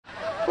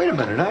Wait a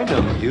minute, I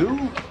know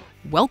you.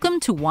 Welcome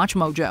to Watch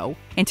Mojo,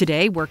 and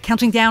today we're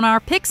counting down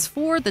our picks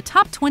for the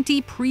top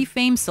 20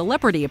 pre-fame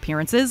celebrity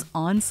appearances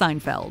on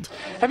Seinfeld.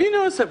 Have you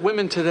noticed that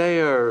women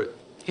today are,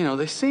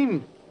 they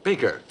seem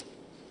bigger?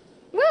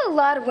 Well, a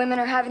lot of women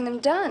are having them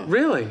done.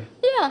 Really?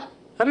 Yeah.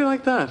 How do you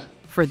like that?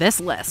 For this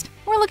list,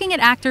 we're looking at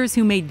actors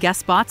who made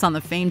guest spots on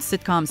the famed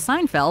sitcom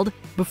Seinfeld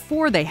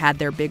before they had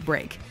their big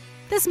break.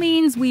 This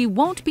means we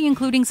won't be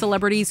including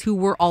celebrities who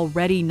were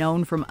already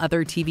known from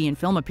other TV and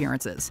film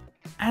appearances.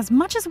 As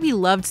much as we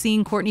loved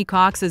seeing Courteney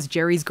Cox as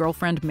Jerry's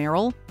girlfriend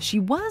Meryl, she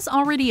was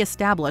already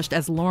established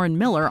as Lauren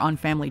Miller on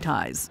Family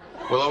Ties.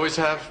 We'll always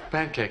have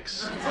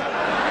pancakes.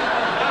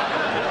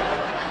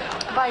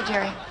 Bye,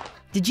 Jerry.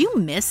 Did you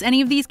miss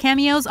any of these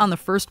cameos on the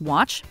first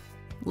watch?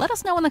 Let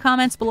us know in the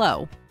comments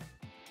below.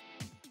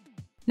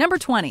 Number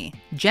 20.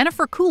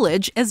 Jennifer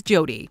Coolidge as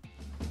Jody.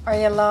 Are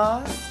you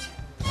lost?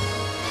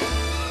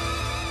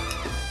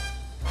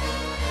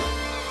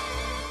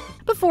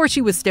 Before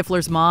she was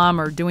Stifler's mom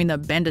or doing the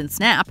bend and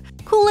snap,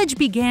 Coolidge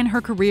began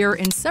her career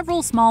in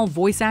several small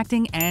voice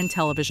acting and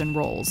television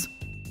roles.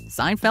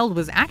 Seinfeld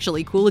was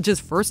actually Coolidge's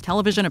first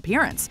television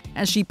appearance,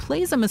 as she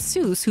plays a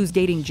masseuse who's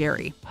dating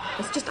Jerry.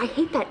 It's just, I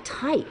hate that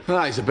type.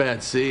 Ah, he's a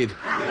bad seed.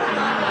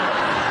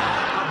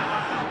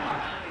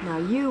 Now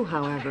you,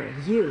 however,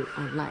 you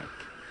I like.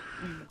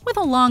 With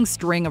a long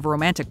string of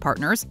romantic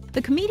partners,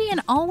 the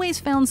comedian always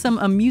found some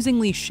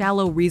amusingly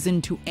shallow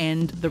reason to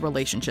end the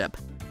relationship.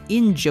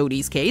 In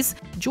Jody's case,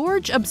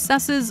 George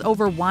obsesses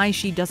over why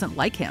she doesn't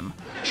like him.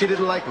 She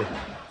didn't like me.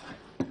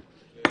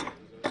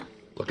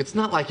 Look, it's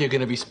not like you're going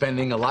to be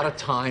spending a lot of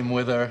time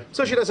with her.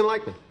 So she doesn't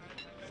like me.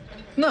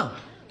 No.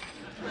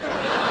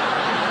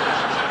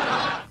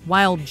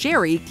 While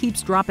Jerry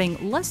keeps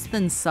dropping less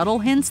than subtle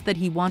hints that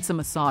he wants a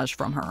massage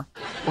from her.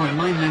 Boy,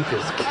 my neck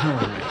is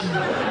killing me.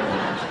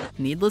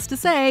 Needless to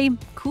say,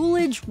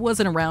 Coolidge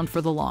wasn't around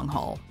for the long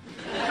haul.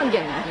 I'm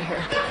getting out of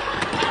here.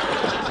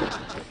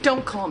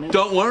 Don't call me.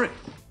 Don't worry.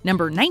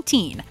 Number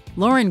 19.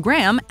 Lauren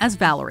Graham as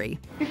Valerie.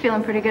 You're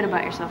feeling pretty good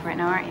about yourself right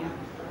now, aren't you?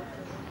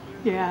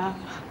 Yeah.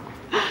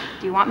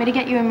 Do you want me to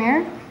get you a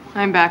mirror?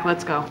 I'm back,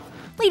 let's go.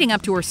 Leading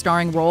up to her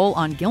starring role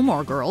on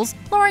Gilmore Girls,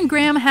 Lauren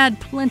Graham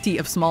had plenty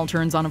of small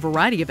turns on a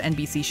variety of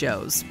NBC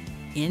shows.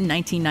 In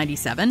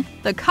 1997,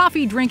 the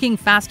coffee-drinking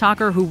fast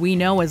talker who we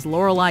know as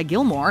Lorelai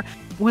Gilmore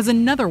was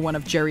another one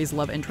of Jerry's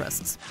love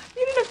interests.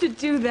 You didn't have to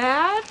do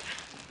that.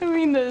 I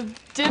mean, the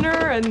dinner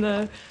and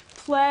the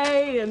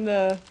play and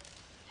the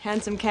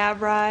handsome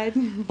cab ride.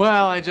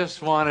 Well, I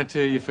just wanted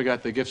to. You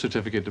forgot the gift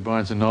certificate to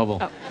Barnes & Noble.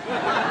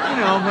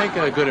 Oh. Make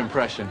a good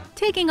impression.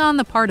 Taking on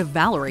the part of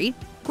Valerie,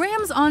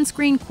 Graham's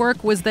on-screen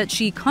quirk was that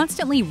she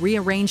constantly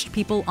rearranged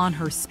people on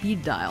her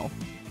speed dial.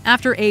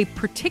 After a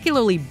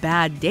particularly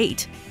bad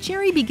date,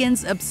 Jerry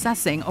begins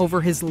obsessing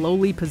over his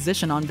lowly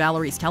position on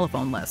Valerie's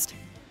telephone list.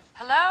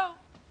 Hello?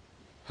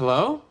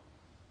 Hello?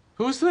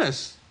 Who's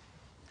this?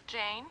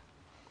 Jane?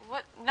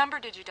 What number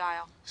did you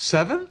dial?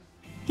 7?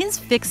 His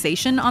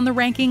fixation on the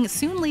ranking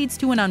soon leads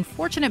to an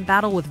unfortunate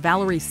battle with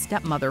Valerie's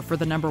stepmother for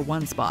the number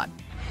 1 spot.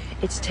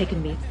 It's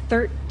taken me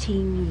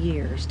 13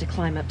 years to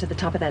climb up to the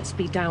top of that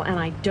speed dial, and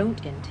I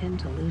don't intend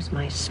to lose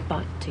my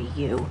spot to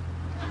you.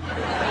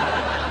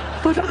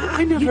 But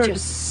I never... You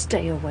just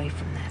stay away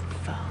from that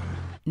phone.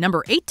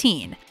 Number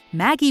 18.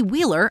 Maggie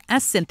Wheeler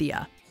as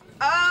Cynthia.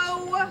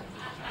 Oh my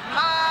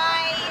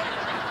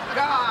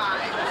God.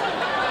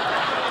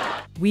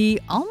 We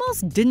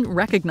almost didn't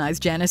recognize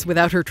Janice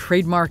without her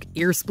trademark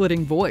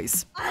ear-splitting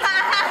voice.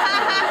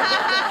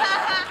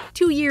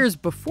 2 years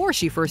before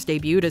she first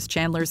debuted as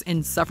Chandler's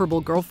insufferable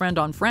girlfriend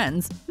on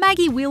Friends,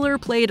 Maggie Wheeler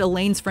played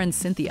Elaine's friend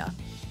Cynthia.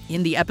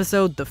 In the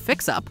episode The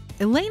Fix-Up,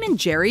 Elaine and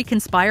Jerry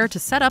conspire to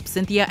set up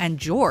Cynthia and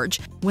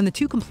George when the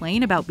two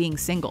complain about being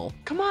single.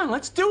 Come on,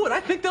 let's do it. I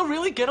think they'll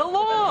really get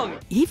along.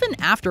 Even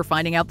after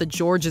finding out that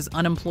George is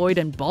unemployed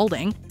and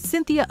balding,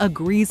 Cynthia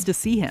agrees to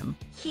see him.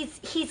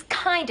 He's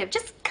kind of,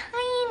 just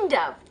kind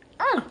of,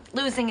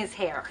 losing his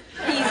hair.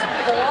 He's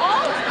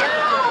bald?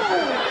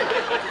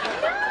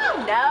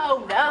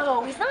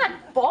 No, he's not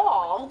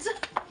bald.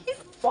 He's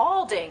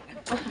balding.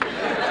 So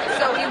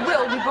he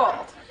will be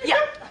bald. Yeah.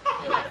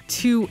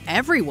 To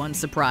everyone's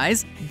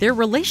surprise, their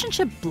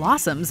relationship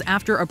blossoms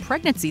after a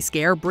pregnancy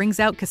scare brings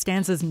out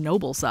Costanza's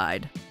noble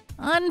side.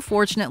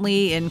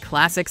 Unfortunately, in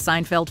classic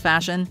Seinfeld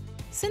fashion,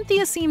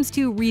 Cynthia seems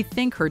to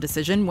rethink her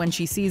decision when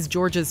she sees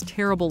George's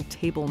terrible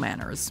table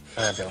manners.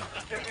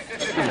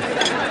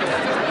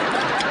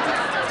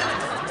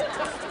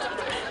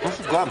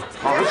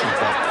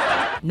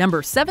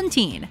 Number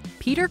 17.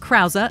 Peter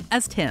Krause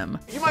as Tim.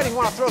 You might even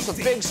want to throw some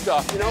big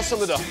stuff,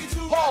 some of the...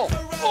 Oh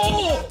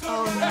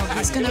no,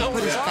 he's gonna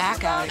put his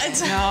back out again.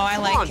 No, I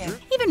like it.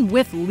 Even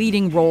with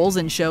leading roles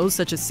in shows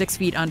such as 6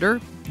 Feet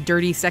Under,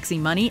 Dirty Sexy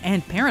Money,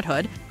 and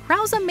Parenthood,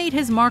 Krause made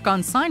his mark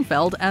on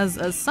Seinfeld as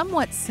a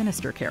somewhat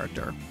sinister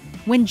character.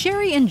 When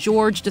Jerry and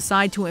George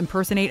decide to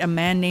impersonate a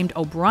man named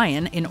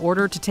O'Brien in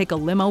order to take a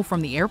limo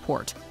from the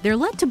airport, they're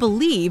led to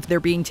believe they're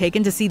being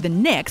taken to see the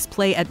Knicks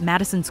play at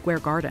Madison Square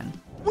Garden.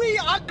 We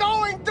are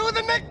going to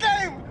the Knicks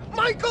game!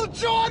 Michael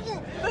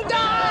Jordan!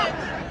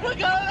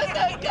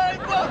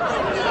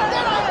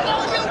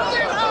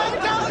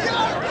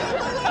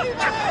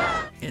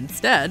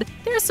 Instead,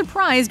 they're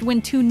surprised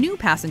when two new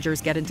passengers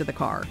get into the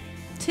car.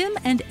 Tim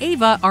and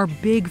Ava are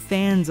big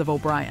fans of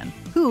O'Brien,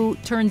 who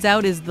turns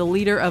out is the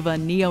leader of a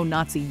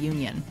neo-Nazi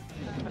union.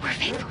 We're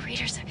faithful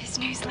readers of his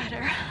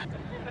newsletter.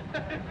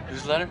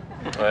 Newsletter?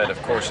 And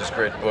of course, his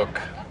great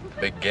book,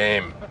 Big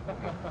Game.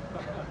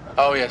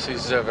 Oh, yes,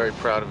 he's very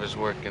proud of his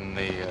work in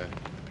the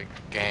big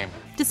game.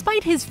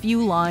 Despite his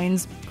few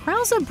lines,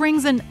 Krause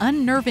brings an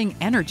unnerving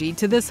energy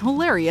to this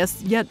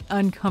hilarious yet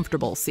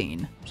uncomfortable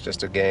scene. It's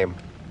just a game.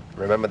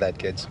 Remember that,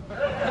 kids.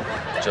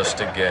 Just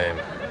a game.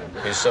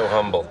 He's so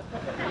humble.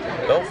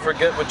 Don't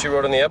forget what you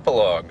wrote in the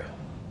epilogue.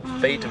 The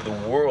fate of the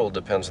world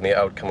depends on the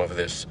outcome of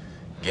this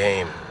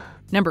game.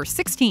 Number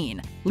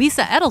 16,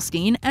 Lisa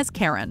Edelstein as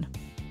Karen.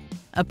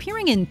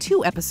 Appearing in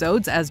 2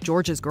 episodes as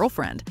George's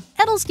girlfriend,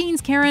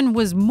 Edelstein's Karen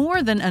was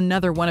more than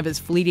another one of his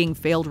fleeting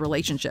failed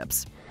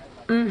relationships.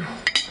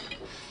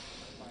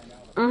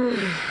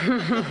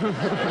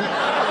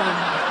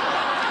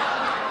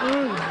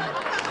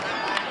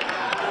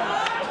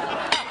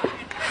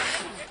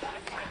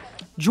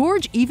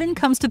 George even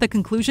comes to the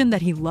conclusion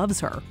that he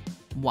loves her.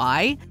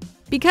 Why?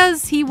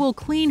 Because he will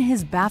clean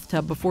his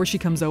bathtub before she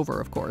comes over,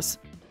 of course.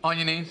 On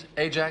your knees,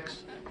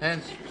 Ajax,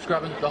 hands,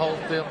 scrubbing, the whole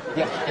deal?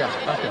 Yeah,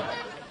 okay.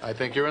 I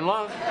think you're in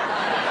love.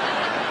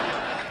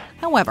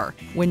 However,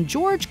 when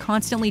George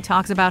constantly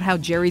talks about how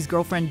Jerry's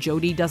girlfriend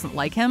Jody doesn't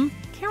like him,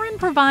 Karen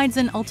provides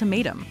an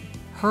ultimatum: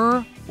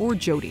 her or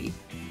Jody.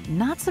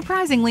 Not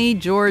surprisingly,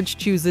 George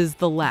chooses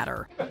the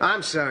latter.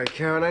 I'm sorry,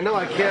 Karen. I know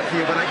I care for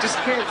you, but I just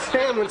can't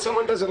stand when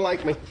someone doesn't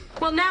like me.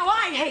 Well, now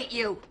I hate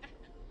you.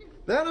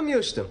 That I'm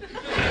used to.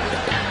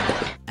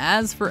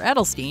 As for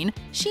Edelstein,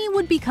 she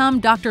would become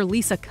Dr.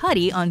 Lisa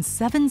Cuddy on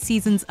 7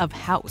 seasons of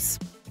House.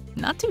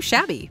 Not too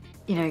shabby.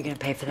 You know you're gonna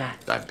pay for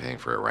that. I'm paying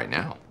for it right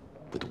now,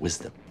 with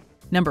wisdom.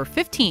 Number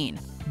 15,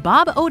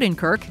 Bob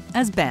Odenkirk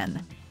as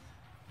Ben.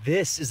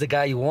 This is the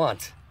guy you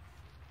want.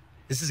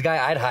 This is the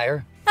guy I'd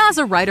hire. As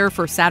a writer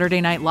for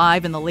Saturday Night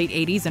Live in the late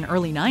 80s and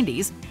early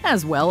 90s,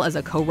 as well as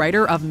a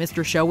co-writer of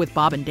Mr. Show with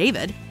Bob and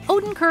David,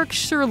 Odenkirk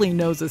surely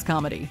knows his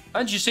comedy.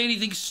 Why don't you say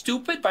anything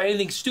stupid? By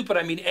anything stupid,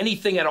 I mean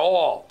anything at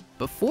all.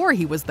 Before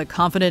he was the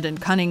confident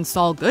and cunning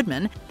Saul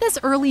Goodman, this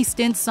early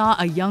stint saw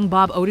a young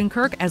Bob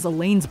Odenkirk as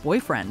Elaine's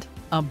boyfriend,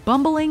 a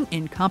bumbling,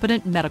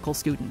 incompetent medical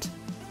student.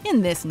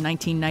 In this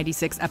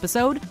 1996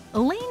 episode,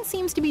 Elaine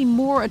seems to be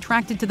more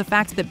attracted to the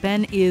fact that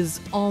Ben is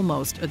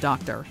almost a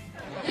doctor.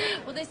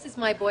 Well, this is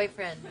my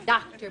boyfriend,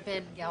 Dr.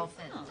 Ben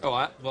Gelfand.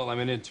 Oh, well, I'm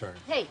an intern.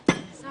 Hey,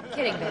 stop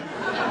kidding, Ben.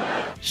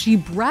 She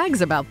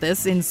brags about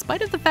this in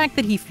spite of the fact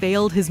that he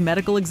failed his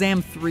medical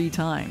exam 3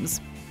 times.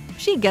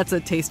 She gets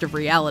a taste of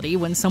reality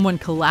when someone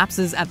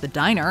collapses at the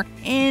diner,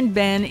 and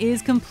Ben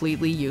is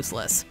completely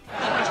useless.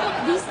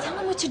 Please tell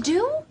him what to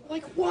do?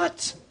 Like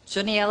what?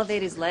 Shouldn't he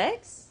elevate his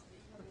legs?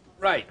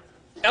 Right.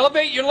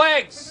 Elevate your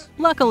legs!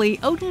 Luckily,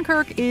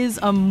 Odenkirk is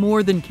a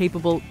more than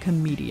capable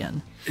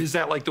comedian. Is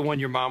that like the one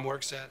your mom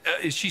works at?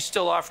 Is she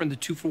still offering the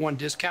 2-for-1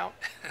 discount?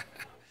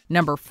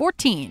 Number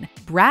 14,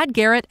 Brad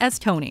Garrett as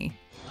Tony.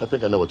 I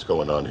think I know what's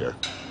going on here.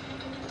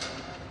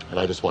 And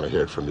I just want to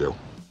hear it from you.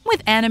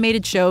 With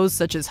animated shows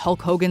such as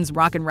Hulk Hogan's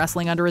Rock and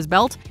Wrestling under his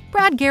belt,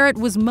 Brad Garrett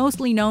was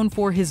mostly known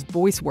for his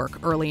voice work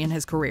early in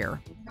his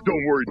career.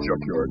 Don't worry,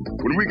 Junkyard.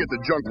 When we get the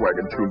junk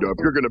wagon tuned up,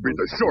 you're gonna beat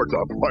the shorts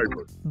off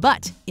Piper.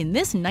 But in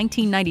this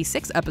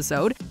 1996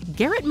 episode,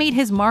 Garrett made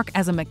his mark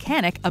as a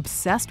mechanic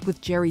obsessed with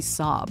Jerry's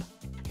sob.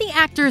 The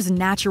actor's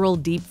natural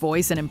deep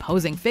voice and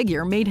imposing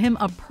figure made him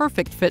a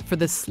perfect fit for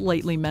this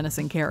slightly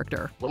menacing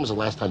character. When was the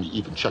last time you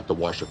even checked the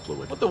washer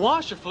fluid? But the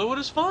washer fluid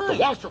is fine.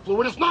 The washer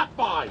fluid is not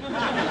fine!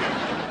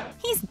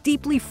 He's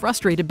deeply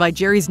frustrated by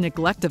Jerry's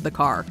neglect of the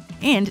car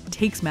and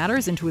takes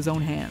matters into his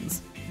own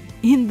hands.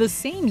 In the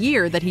same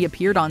year that he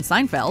appeared on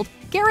Seinfeld,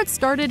 Garrett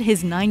started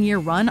his 9-year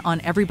run on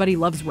Everybody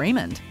Loves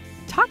Raymond.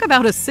 Talk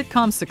about a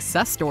sitcom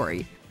success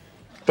story.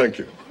 Thank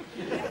you.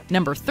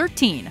 Number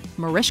 13,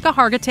 Mariska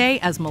Hargitay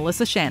as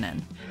Melissa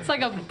Shannon. It's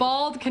like a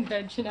bald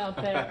convention out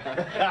there.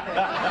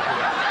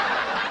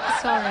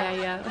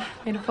 Sorry, I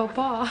made a faux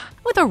pas.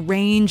 With a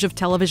range of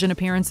television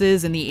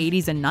appearances in the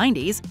 80s and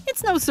 90s,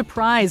 it's no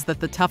surprise that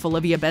the tough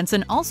Olivia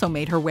Benson also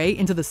made her way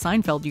into the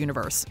Seinfeld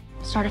universe.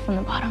 Started from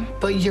the bottom.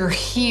 But you're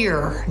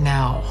here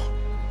now.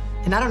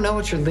 And I don't know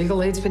what your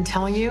legal aid's been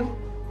telling you,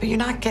 but you're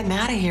not getting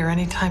out of here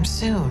anytime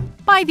soon.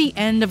 By the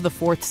end of the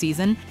 4th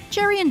season,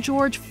 Jerry and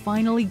George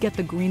finally get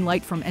the green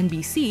light from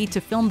NBC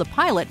to film the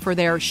pilot for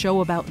their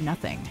Show About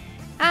Nothing.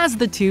 As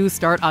the two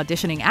start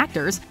auditioning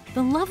actors,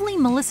 the lovely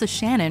Melissa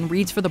Shannon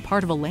reads for the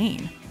part of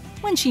Elaine.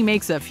 When she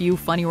makes a few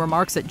funny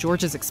remarks at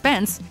George's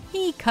expense,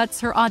 he cuts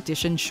her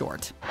audition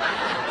short.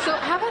 So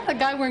how about the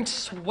guy wearing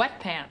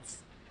sweatpants?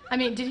 I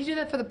mean, did he do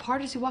that for the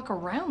part? Does he walk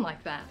around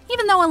like that?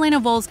 Even though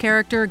Elena Vol's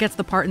character gets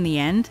the part in the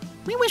end,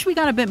 we wish we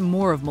got a bit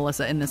more of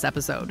Melissa in this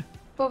episode.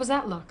 What was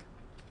that look?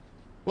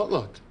 What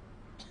look?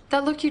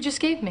 That look you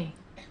just gave me.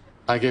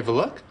 I gave a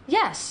look?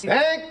 Yes.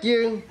 Thank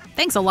you.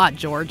 Thanks a lot,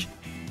 George.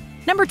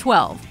 Number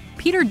 12,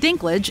 Peter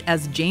Dinklage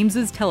as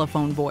James's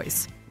telephone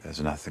voice. There's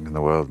nothing in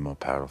the world more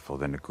powerful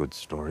than a good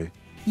story.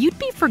 You'd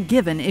be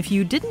forgiven if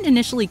you didn't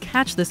initially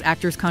catch this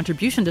actor's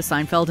contribution to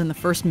Seinfeld in the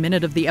first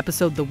minute of the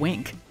episode The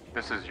Wink.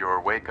 This is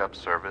your wake-up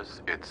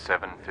service. It's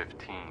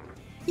 7:15.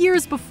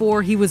 Years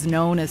before he was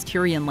known as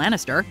Tyrion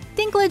Lannister,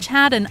 Dinklage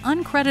had an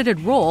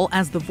uncredited role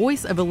as the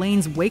voice of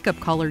Elaine's wake-up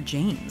caller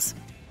James.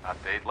 Hot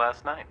date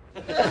last night.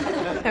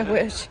 I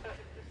wish.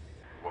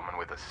 Woman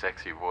with a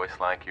sexy voice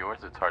like yours,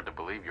 it's hard to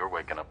believe you're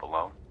waking up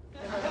alone.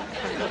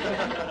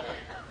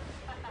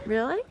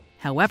 Really?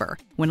 However,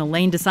 when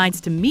Elaine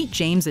decides to meet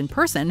James in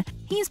person,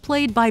 he's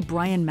played by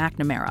Brian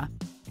McNamara.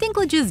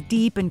 Dinklage's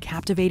deep and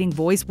captivating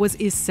voice was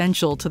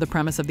essential to the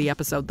premise of the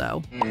episode,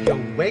 though. The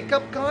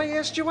wake-up guy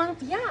asked you out?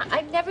 Yeah,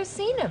 I've never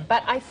seen him,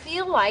 but I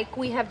feel like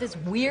we have this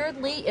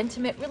weirdly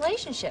intimate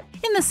relationship.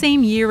 In the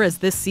same year as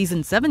this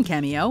season 7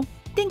 cameo,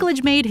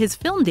 Dinklage made his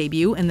film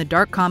debut in the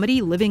dark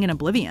comedy Living in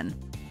Oblivion.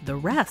 The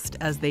rest,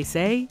 as they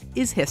say,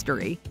 is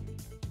history.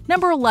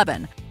 Number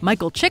 11,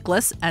 Michael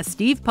Chiklis as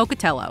Steve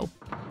Pocatello.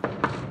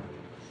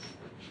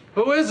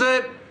 Who is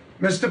it?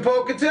 Mr.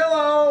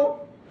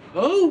 Pocatello!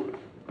 Who?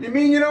 You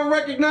mean you don't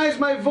recognize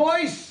my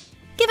voice?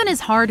 Given his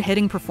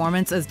hard-hitting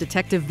performance as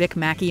Detective Vic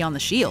Mackey on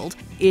The Shield,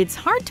 it's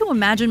hard to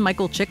imagine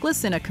Michael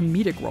Chiklis in a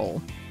comedic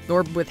role.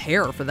 Or with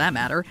hair, for that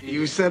matter.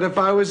 You said if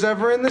I was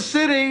ever in the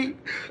city.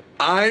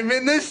 I'm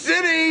in the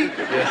city!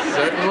 You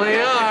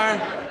certainly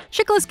are.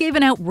 Chiklis gave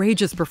an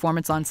outrageous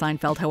performance on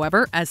Seinfeld,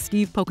 however, as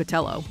Steve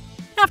Pocatello.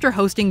 After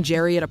hosting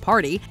Jerry at a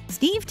party,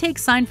 Steve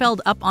takes Seinfeld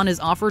up on his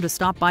offer to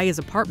stop by his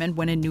apartment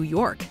when in New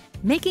York,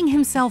 making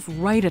himself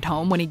right at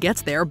home when he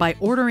gets there by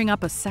ordering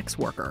up a sex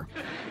worker.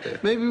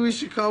 Maybe we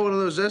should call one of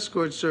those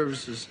escort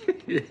services.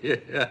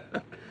 Yeah.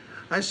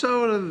 I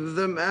saw one of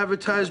them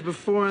advertised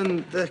before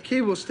on the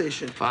cable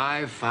station.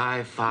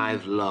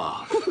 555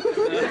 love.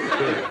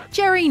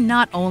 Jerry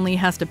not only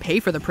has to pay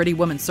for the pretty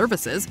woman's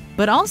services,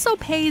 but also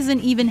pays an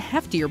even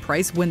heftier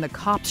price when the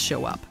cops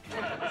show up.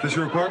 Is this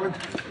your apartment?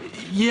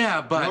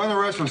 Yeah, but... You're on the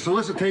arrest for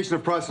solicitation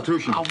of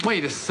prostitution. Oh,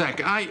 wait a sec.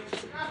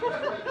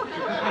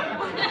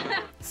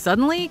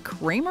 Suddenly,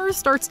 Kramer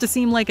starts to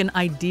seem like an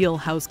ideal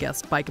house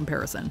guest by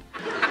comparison.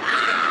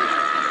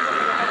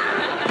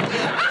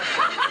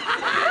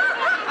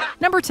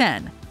 Number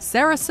 10,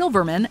 Sarah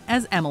Silverman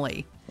as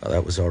Emily. Well,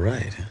 that was all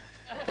right.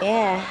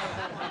 Yeah.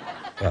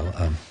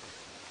 Well,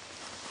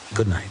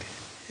 good night.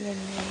 Good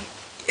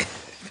night.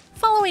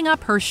 Following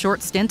up her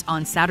short stint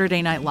on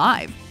Saturday Night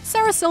Live,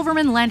 Sarah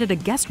Silverman landed a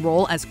guest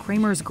role as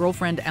Kramer's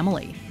girlfriend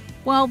Emily.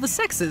 While the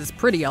sex is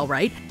pretty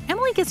alright,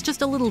 Emily gets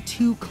just a little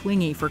too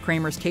clingy for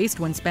Kramer's taste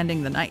when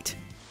spending the night.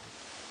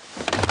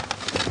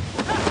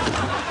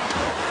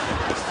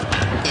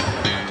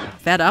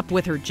 Fed up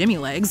with her Jimmy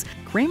legs,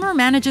 Kramer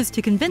manages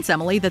to convince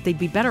Emily that they'd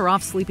be better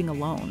off sleeping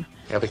alone.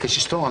 Yeah, because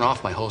she's throwing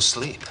off my whole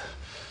sleep.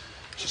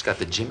 She's got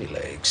the Jimmy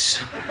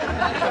legs.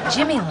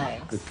 Jimmy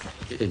legs.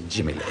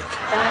 Jimmy leg.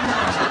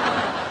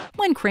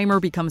 When Kramer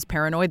becomes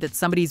paranoid that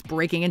somebody's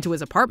breaking into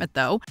his apartment,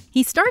 though,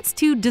 he starts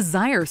to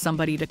desire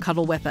somebody to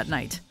cuddle with at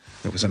night.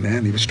 There was a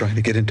man, he was trying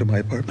to get into my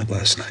apartment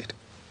last night.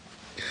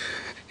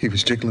 He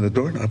was jiggling the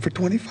doorknob for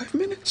 25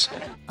 minutes.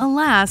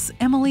 Alas,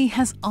 Emily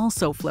has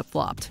also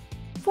flip-flopped.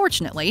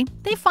 Fortunately,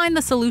 they find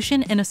the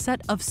solution in a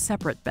set of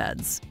separate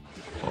beds.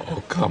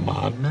 Oh, come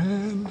on,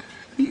 man.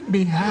 Meet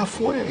me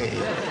halfway.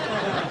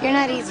 You're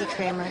not easy,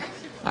 Kramer.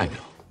 I know.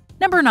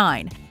 Number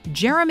 9,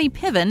 Jeremy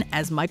Piven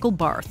as Michael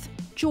Barth,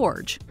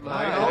 George.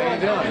 How you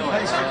doing?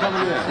 Thanks for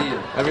coming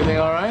in. Everything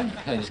all right?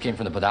 I just came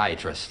from the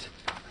podiatrist.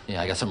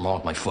 Yeah, I got something wrong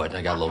with my foot.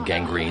 I got a little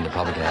gangrene. They're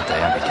probably gonna have to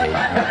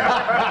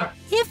amputate.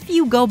 If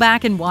you go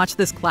back and watch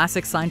this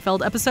classic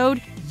Seinfeld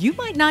episode, you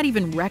might not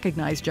even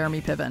recognize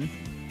Jeremy Piven.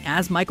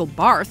 As Michael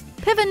Barth,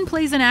 Piven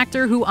plays an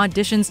actor who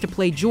auditions to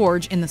play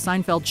George in the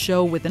Seinfeld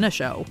show within a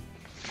show.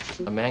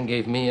 A man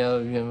gave me a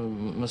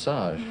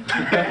massage.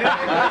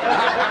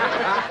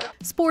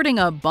 Sporting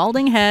a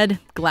balding head,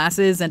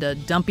 glasses, and a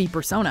dumpy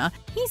persona,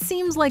 he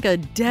seems like a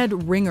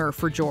dead ringer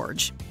for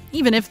George,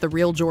 even if the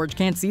real George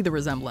can't see the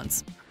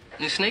resemblance.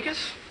 New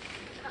sneakers?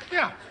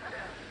 Yeah.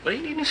 What do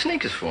you need new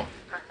sneakers for?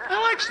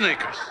 I like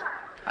sneakers.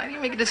 How do you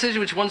make a decision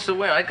which ones to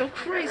wear? I'd go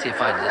crazy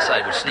if I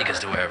decided which sneakers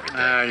to wear every day.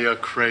 Ah, you're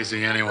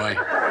crazy anyway.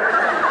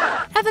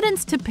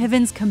 Evidence to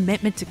Piven's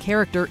commitment to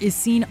character is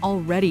seen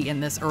already in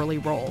this early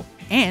role,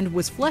 and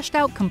was fleshed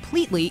out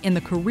completely in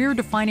the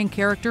career-defining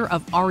character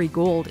of Ari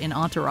Gold in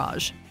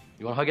Entourage.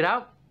 You want to hug it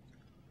out?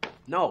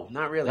 No,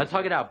 not really. Let's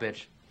hug it out,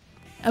 bitch.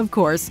 Of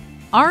course,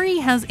 Ari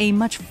has a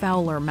much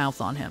fouler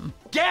mouth on him.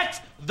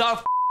 Get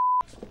the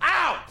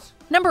out!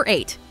 Number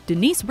 8,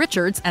 Denise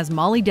Richards as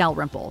Molly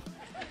Dalrymple.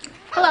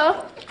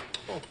 Hello.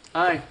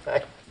 Hi.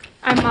 Hi.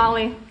 I'm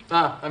Molly.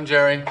 I'm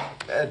Jerry.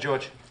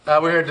 George.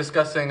 We're here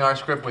discussing our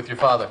script with your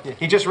father. Yeah,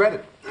 he just read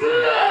it.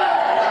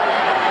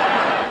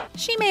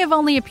 She may have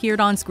only appeared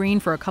on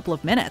screen for a couple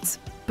of minutes,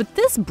 but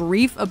this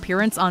brief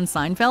appearance on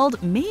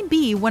Seinfeld may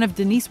be one of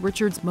Denise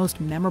Richards' most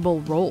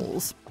memorable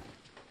roles.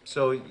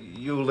 So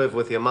you live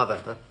with your mother,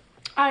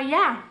 huh?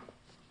 Yeah.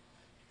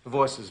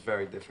 Divorce is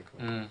very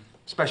difficult,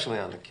 especially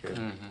on a kid.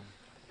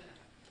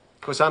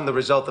 Of course, I'm the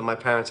result of my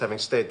parents having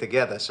stayed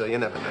together, so you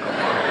never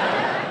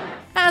know.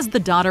 As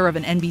the daughter of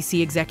an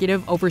NBC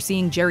executive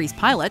overseeing Jerry's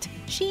pilot,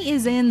 she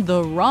is in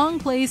the wrong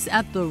place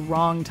at the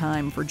wrong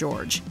time for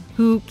George,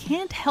 who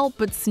can't help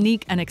but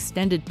sneak an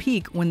extended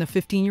peek when the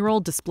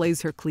 15-year-old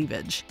displays her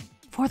cleavage.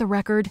 For the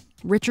record,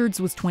 Richards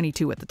was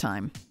 22 at the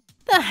time.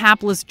 The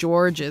hapless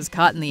George is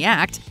caught in the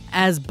act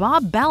as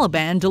Bob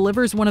Balaban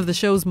delivers one of the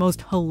show's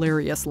most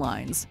hilarious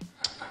lines.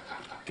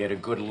 Get a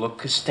good look,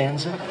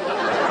 Costanza?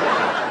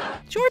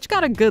 George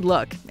got a good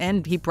look,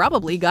 and he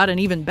probably got an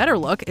even better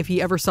look if he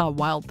ever saw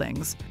Wild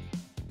Things.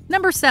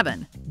 Number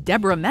 7.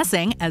 Debra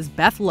Messing as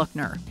Beth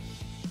Lukner.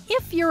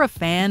 If you're a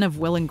fan of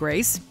Will and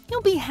Grace,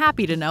 you'll be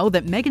happy to know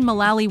that Megan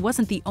Mullally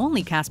wasn't the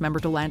only cast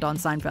member to land on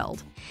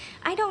Seinfeld.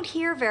 I don't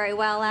hear very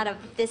well out of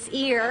this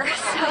ear, so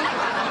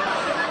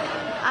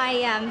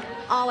I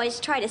always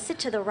try to sit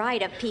to the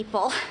right of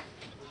people.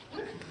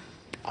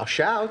 I'll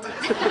shout.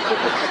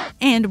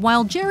 And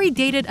while Jerry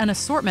dated an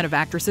assortment of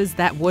actresses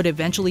that would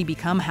eventually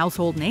become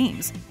household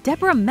names,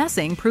 Debra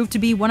Messing proved to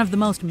be one of the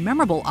most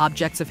memorable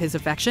objects of his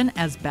affection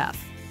as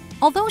Beth.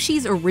 Although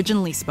she's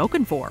originally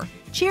spoken for,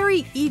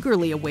 Jerry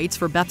eagerly awaits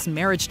for Beth's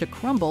marriage to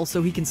crumble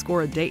so he can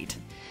score a date.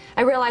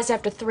 I realized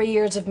after 3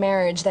 years of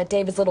marriage that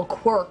David's little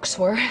quirks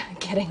were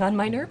getting on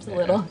my nerves a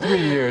little. 3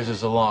 years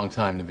is a long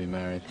time to be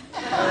married.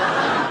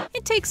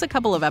 It takes a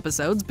couple of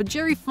episodes, but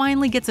Jerry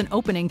finally gets an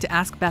opening to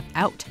ask Beth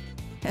out.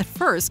 At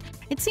first,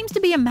 it seems to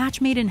be a match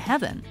made in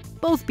heaven,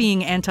 both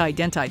being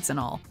anti-dentites and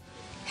all.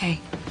 Hey,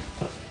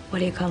 what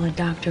do you call a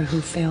doctor who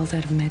fails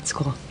out of med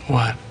school?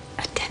 What?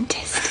 A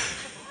dentist.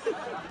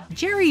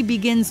 Jerry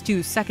begins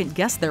to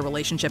second-guess their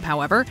relationship,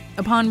 however,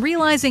 upon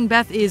realizing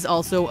Beth is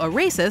also a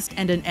racist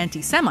and an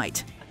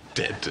anti-Semite.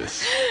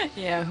 Dentist.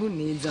 Yeah, who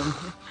needs them?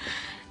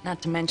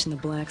 Not to mention the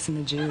blacks and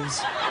the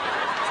Jews.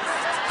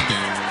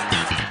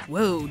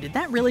 Whoa, did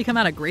that really come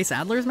out of Grace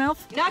Adler's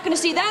mouth? Not gonna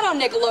see that on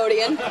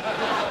Nickelodeon.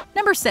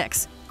 Number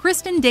 6.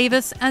 Kristen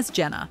Davis as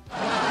Jenna.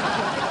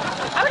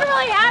 I was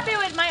really happy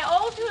with my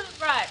old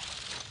toothbrush.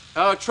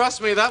 Oh,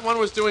 trust me, that one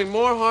was doing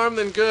more harm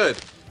than good.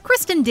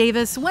 Kristen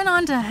Davis went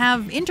on to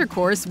have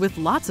intercourse with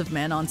lots of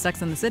men on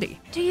Sex and the City.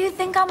 Do you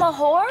think I'm a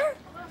whore?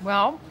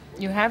 Well,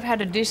 you have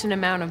had a decent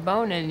amount of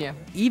bone in you.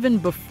 Even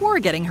before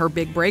getting her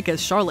big break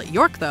as Charlotte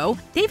York, though,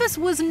 Davis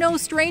was no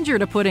stranger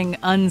to putting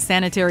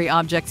unsanitary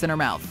objects in her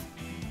mouth.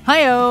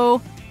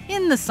 Hi-oh!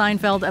 In the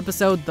Seinfeld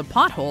episode The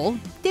Pothole,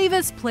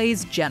 Davis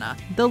plays Jenna,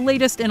 the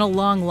latest in a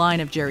long line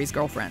of Jerry's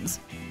girlfriends.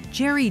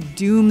 Jerry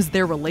dooms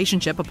their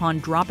relationship upon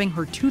dropping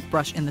her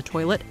toothbrush in the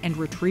toilet and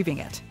retrieving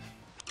it.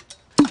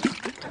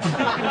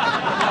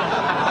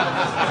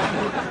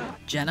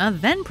 Jenna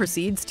then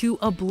proceeds to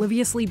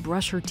obliviously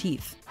brush her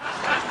teeth.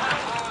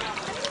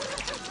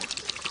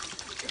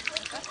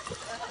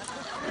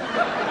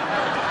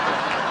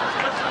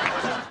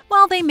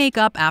 While they make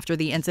up after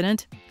the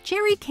incident,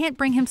 Jerry can't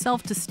bring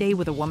himself to stay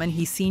with a woman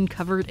he's seen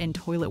covered in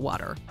toilet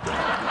water.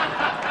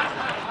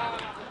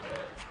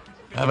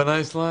 Have a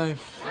nice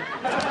life.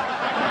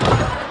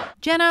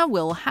 Jenna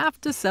will have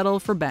to settle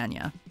for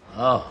Banya.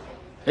 Oh,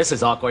 this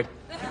is awkward.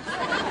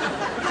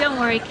 Don't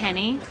worry,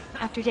 Kenny.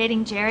 After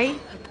dating Jerry,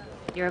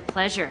 you're a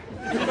pleasure.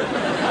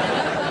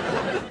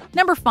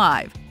 Number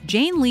 5.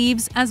 Jane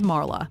Leeves as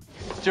Marla.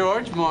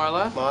 George,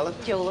 Marla. Marla?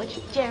 George,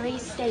 Jerry,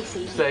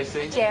 Stacy.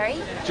 Stacy. Jerry.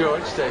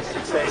 George, Stacy.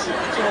 Stacy.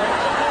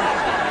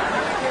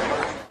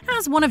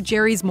 As one of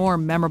Jerry's more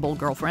memorable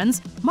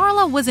girlfriends,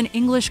 Marla was an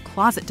English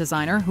closet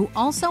designer who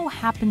also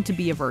happened to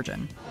be a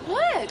virgin.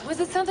 What? Was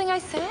it something I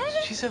said?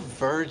 She's a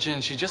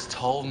virgin. She just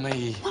told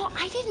me. Well,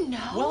 I didn't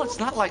know. Well, it's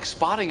not like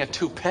spotting a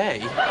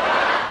toupee.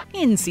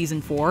 In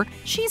season 4,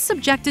 she's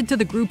subjected to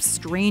the group's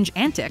strange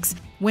antics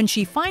when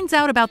she finds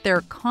out about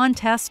their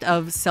contest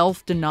of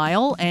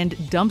self-denial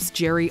and dumps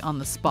Jerry on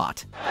the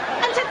spot.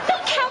 And to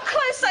think how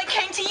close I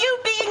came to you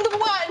being the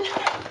one!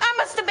 I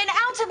must have been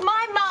out of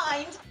my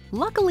mind!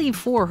 Luckily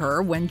for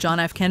her, when John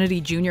F. Kennedy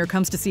Jr.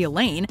 comes to see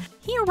Elaine,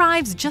 he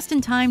arrives just in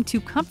time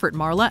to comfort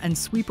Marla and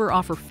sweep her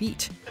off her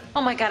feet.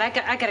 Oh my God, I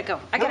gotta go.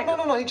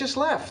 No, he just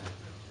left.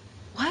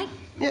 What?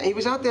 Yeah, he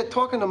was out there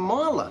talking to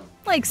Marla.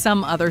 Like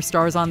some other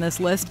stars on this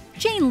list,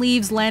 Jane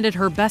Leeves landed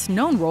her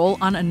best-known role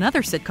on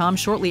another sitcom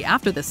shortly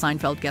after the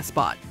Seinfeld guest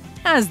spot.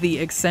 As the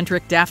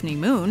eccentric Daphne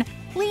Moon,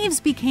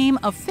 Leeves became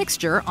a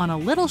fixture on a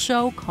little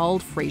show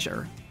called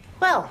Frasier.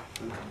 Well,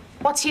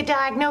 what's your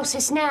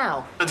diagnosis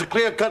now? It's a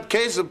clear-cut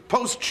case of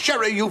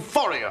post-Sherry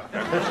euphoria.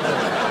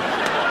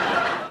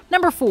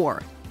 Number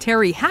 4.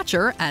 Terry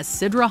Hatcher as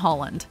Sidra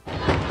Holland.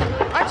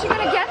 Aren't you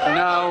gonna get there?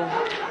 No.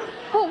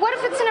 Well, what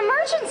if it's an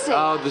emergency?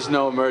 Oh, there's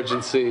no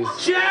emergencies.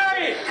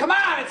 Jerry, come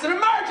on, it's an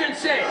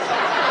emergency!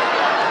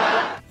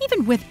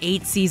 Even with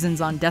 8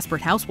 seasons on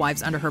Desperate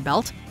Housewives under her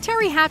belt,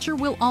 Terry Hatcher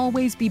will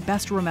always be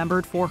best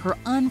remembered for her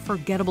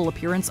unforgettable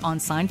appearance on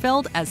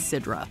Seinfeld as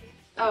Sidra.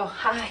 Oh,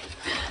 hi.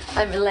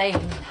 I'm Elaine.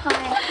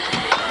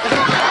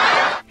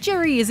 Hi.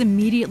 Jerry is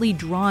immediately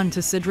drawn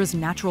to Sidra's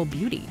natural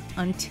beauty,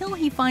 until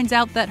he finds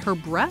out that her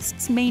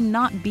breasts may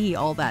not be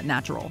all that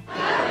natural.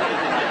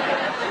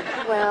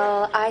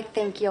 Well, I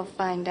think you'll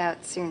find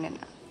out soon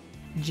enough.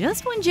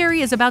 Just when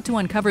Jerry is about to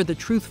uncover the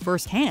truth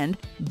firsthand,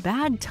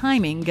 bad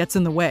timing gets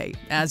in the way,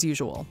 as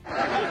usual.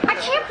 I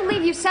can't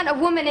believe you sent a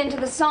woman into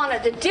the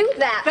sauna to do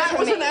that That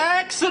was an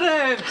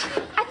accident!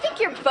 I think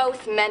you're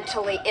both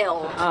mentally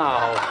ill.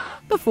 Oh.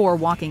 Before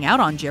walking out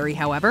on Jerry,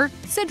 however,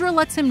 Sidra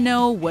lets him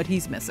know what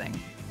he's missing.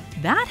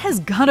 That has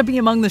gotta be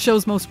among the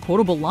show's most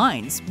quotable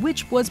lines,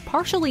 which was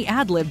partially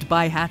ad-libbed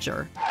by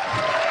Hatcher.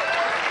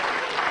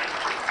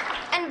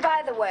 And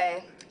by the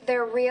way,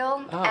 they're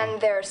real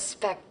and they're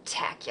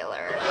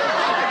spectacular.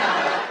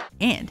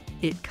 And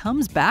it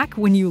comes back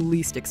when you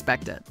least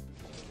expect it.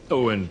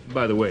 Oh, and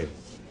by the way,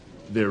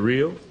 they're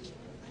real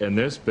and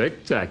they're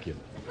spectacular.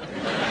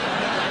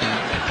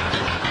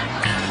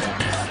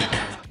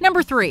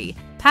 Number 3,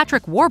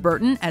 Patrick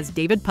Warburton as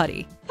David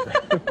Putty.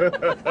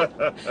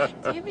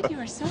 David, you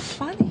are so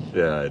funny.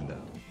 Yeah, I know.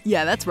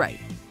 Yeah, that's right.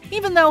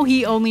 Even though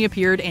he only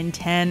appeared in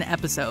 10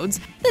 episodes,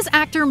 this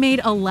actor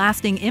made a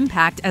lasting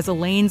impact as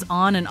Elaine's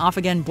on and off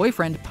again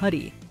boyfriend,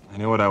 Putty. I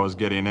knew what I was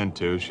getting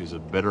into. She's a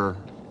bitter,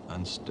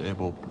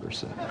 unstable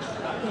person.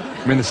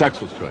 I mean, the sex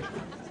was good,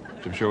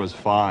 which I'm sure was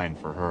fine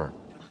for her.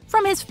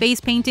 From his face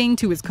painting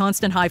to his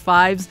constant high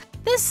fives,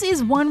 this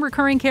is one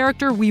recurring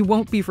character we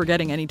won't be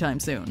forgetting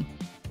anytime soon.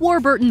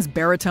 Warburton's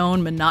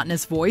baritone,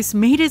 monotonous voice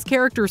made his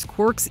character's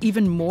quirks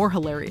even more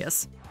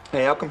hilarious.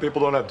 Hey, how come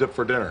people don't have dip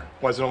for dinner?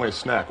 Why is it only a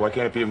snack? Why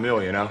can't it be a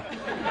meal, you know?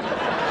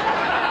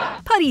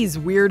 Putty's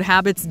weird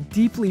habits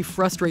deeply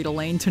frustrate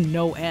Elaine to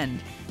no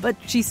end, but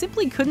she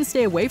simply couldn't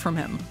stay away from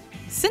him.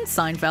 Since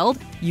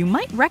Seinfeld, you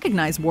might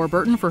recognize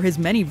Warburton for his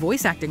many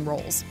voice acting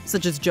roles,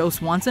 such as Joe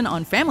Swanson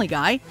on Family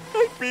Guy.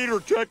 Hey, Peter,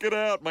 check it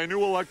out, my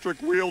new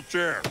electric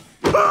wheelchair.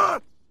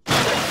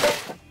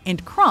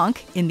 And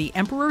Kronk in The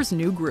Emperor's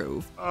New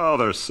Groove. Oh,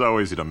 they're so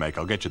easy to make.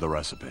 I'll get you the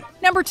recipe.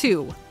 Number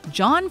 2,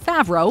 Jon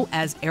Favreau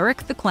as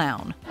Eric the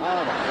Clown.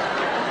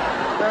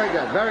 Oh, very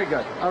good, very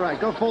good. All right,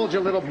 go fold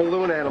your little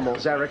balloon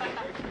animals, Eric.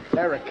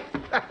 Eric.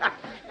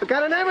 What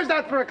kind of name is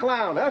that for a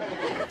clown, huh?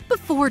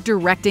 Before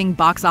directing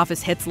box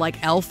office hits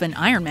like Elf and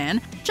Iron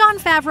Man, Jon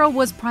Favreau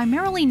was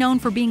primarily known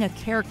for being a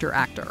character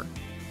actor.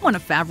 One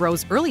of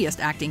Favreau's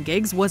earliest acting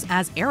gigs was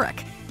as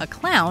Eric, a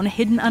clown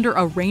hidden under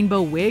a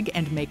rainbow wig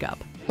and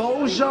makeup.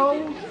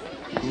 Bozo?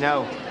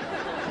 No.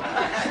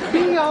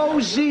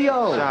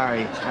 B-O-Z-O.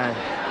 Sorry.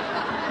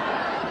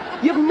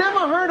 You've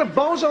never heard of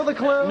Bozo the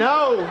Clown?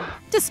 No.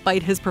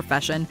 Despite his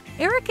profession,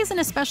 Eric isn't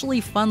especially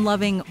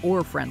fun-loving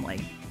or friendly.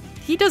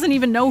 He doesn't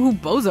even know who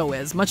Bozo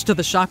is, much to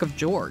the shock of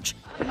George.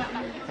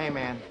 Hey,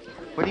 man,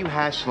 what are you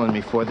hassling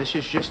me for? This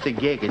is just a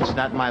gig. It's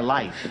not my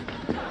life.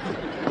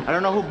 I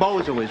don't know who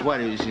Bozo is. What,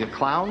 is he a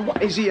clown?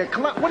 What, is he a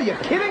clown? What, are you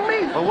kidding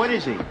me? Well, what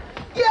is he?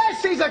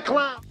 Yes, he's a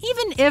clown!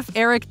 Even if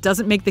Eric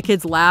doesn't make the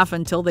kids laugh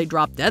until they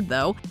drop dead,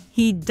 though,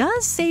 he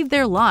does save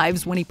their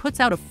lives when he puts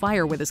out a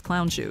fire with his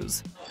clown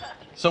shoes.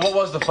 So what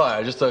was the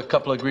fire? Just a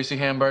couple of greasy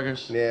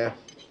hamburgers? Yeah.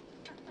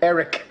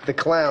 Eric, the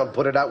clown,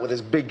 put it out with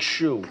his big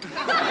shoe.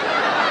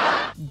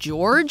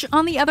 George,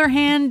 on the other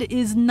hand,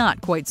 is not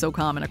quite so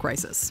calm in a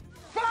crisis.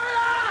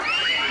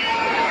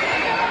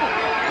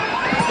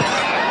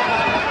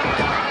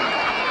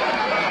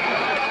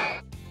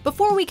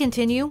 Before we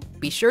continue,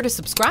 be sure to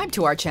subscribe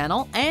to our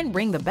channel and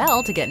ring the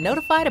bell to get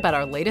notified about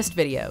our latest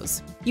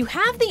videos. You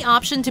have the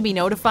option to be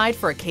notified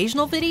for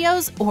occasional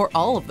videos or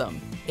all of them.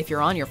 If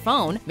you're on your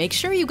phone, make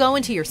sure you go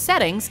into your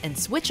settings and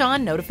switch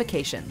on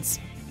notifications.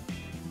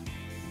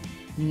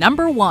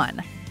 Number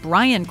 1,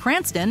 Bryan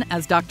Cranston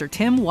as Dr.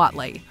 Tim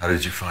Whatley. How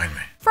did you find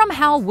me? From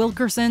Hal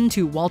Wilkerson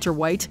to Walter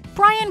White,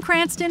 Bryan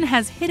Cranston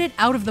has hit it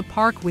out of the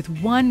park with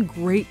one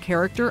great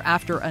character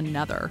after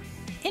another.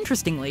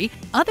 Interestingly,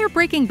 other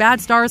Breaking Bad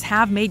stars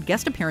have made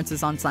guest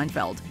appearances on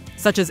Seinfeld,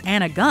 such as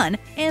Anna Gunn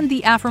and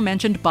the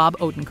aforementioned Bob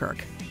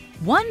Odenkirk.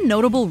 One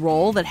notable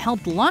role that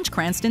helped launch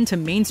Cranston to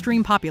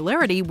mainstream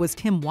popularity was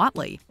Tim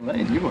Whatley.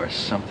 Man, you are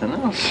something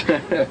else.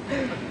 No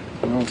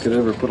one could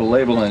ever put a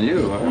label on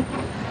you, huh?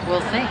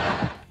 We'll see.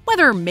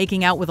 Whether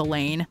making out with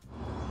Elaine,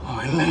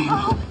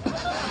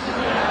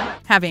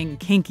 having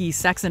kinky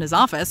sex in his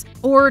office,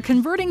 or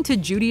converting to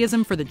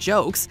Judaism for the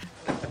jokes.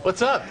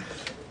 What's up?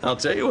 I'll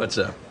tell you what's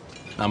up.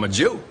 I'm a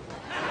Jew.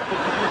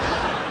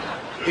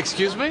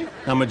 Excuse me?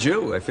 I'm a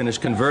Jew. I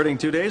finished converting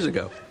 2 days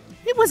ago.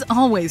 It was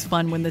always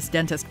fun when this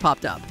dentist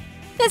popped up.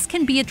 This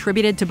can be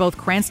attributed to both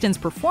Cranston's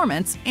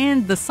performance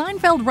and the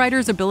Seinfeld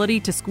writer's ability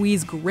to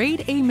squeeze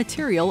grade A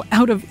material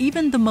out of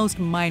even the most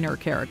minor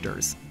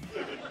characters.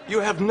 You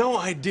have no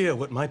idea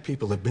what my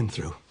people have been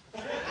through.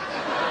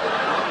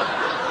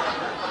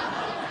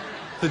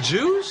 The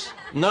Jews?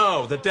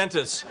 No, the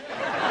dentists.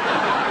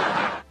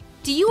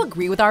 Do you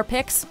agree with our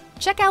picks?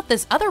 Check out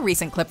this other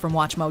recent clip from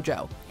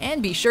WatchMojo,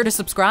 and be sure to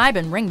subscribe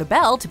and ring the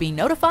bell to be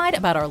notified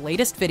about our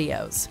latest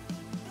videos.